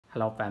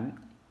Hello friend,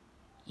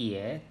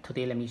 yeah,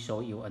 today let me show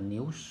you a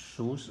new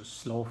shoes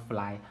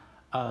SoleFly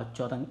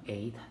Jordan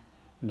 8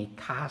 made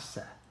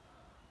Casa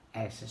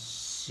as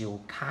shoe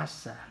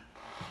Casa.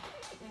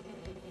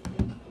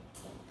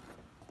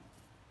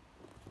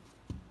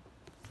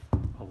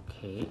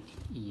 Okay,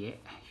 yeah,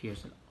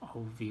 here's an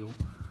overview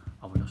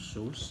of the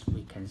shoes.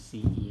 We can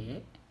see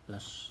here the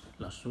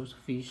shoes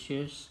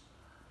features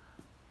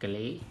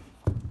gray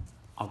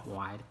of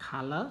white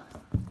color.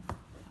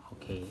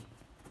 Okay,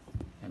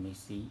 let me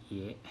see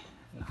here.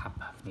 The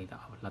upper made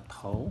of the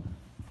toe.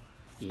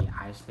 Yeah,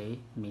 I say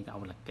made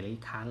of the gray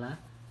color,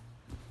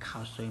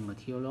 calcium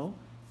material.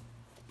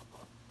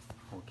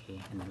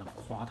 Okay, and then the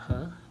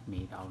quarter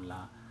made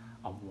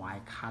of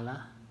white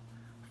color,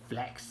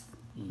 flex.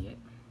 Yeah.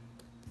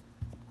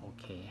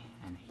 Okay,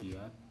 and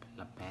here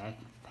the back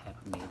tab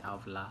made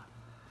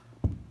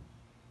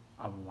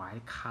of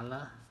white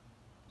color,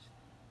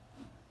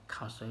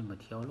 calcium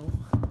material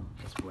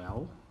as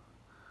well.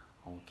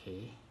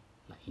 Okay,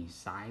 the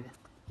inside,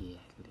 yeah,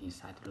 the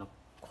inside the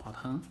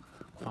cotton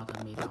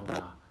made of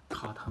the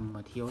cotton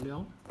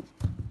material.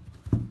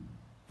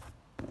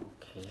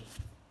 Okay,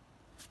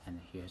 and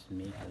here's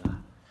made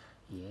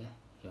yeah,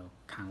 you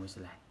come with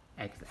the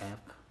XF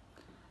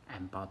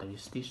embroidery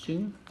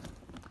stitching,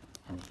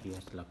 and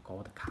here's the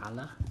gold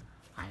color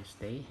I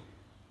stay.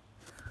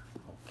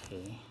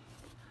 Okay,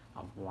 a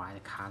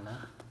white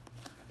color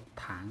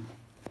tan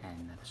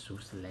and the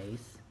shoes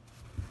lace,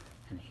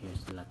 and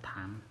here's the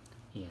tan.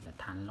 Here the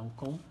tan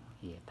logo,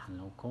 here tan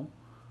logo,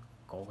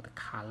 gold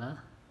color,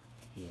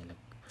 here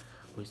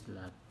with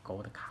the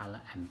gold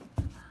color and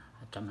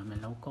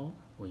Jumpman logo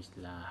with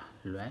the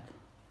red,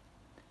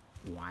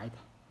 white,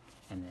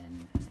 and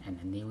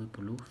the navy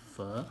blue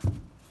fur.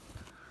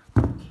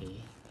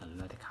 Okay, the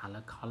red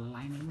color collar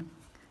lining,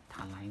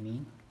 tan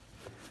lining.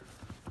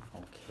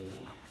 Okay,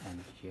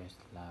 and here's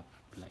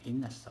the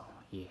inner sole.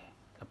 Yeah,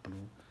 the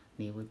blue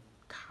navy blue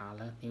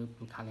color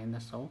inner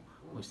sole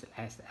with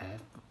SF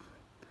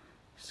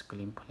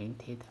screen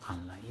printed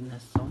on the inner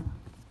sole.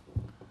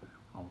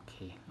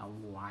 Okay, a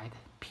white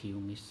peel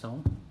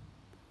midsole,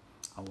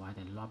 a white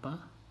rubber,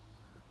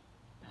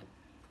 and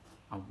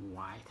a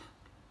white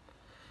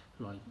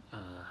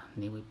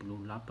navy blue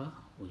rubber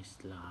with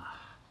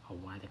a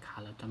white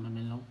color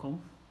Jumpman logo.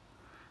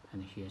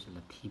 And here's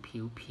the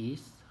TPU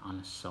piece on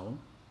the sole.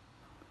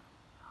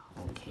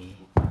 Okay,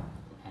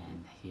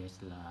 and here's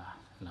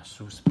the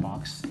shoes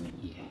box.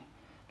 Yeah,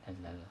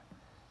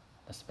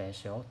 the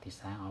special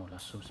design of the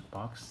shoes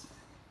box.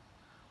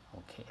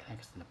 Okay,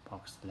 that's the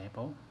box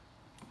label.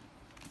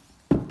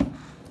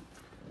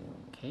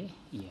 Okay,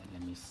 yeah,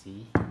 let me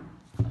see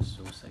the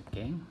shoes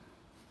again.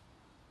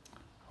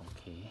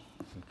 Okay,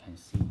 you can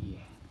see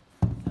here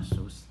the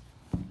shoes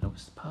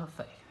looks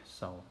perfect.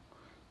 So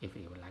if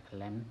you like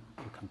them,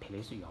 you can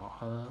place your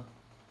order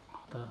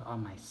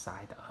on my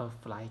site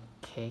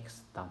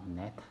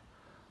earthflycakes.net,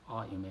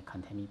 or you may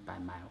contact me by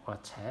my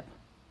WhatsApp.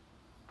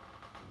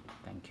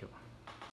 Thank you.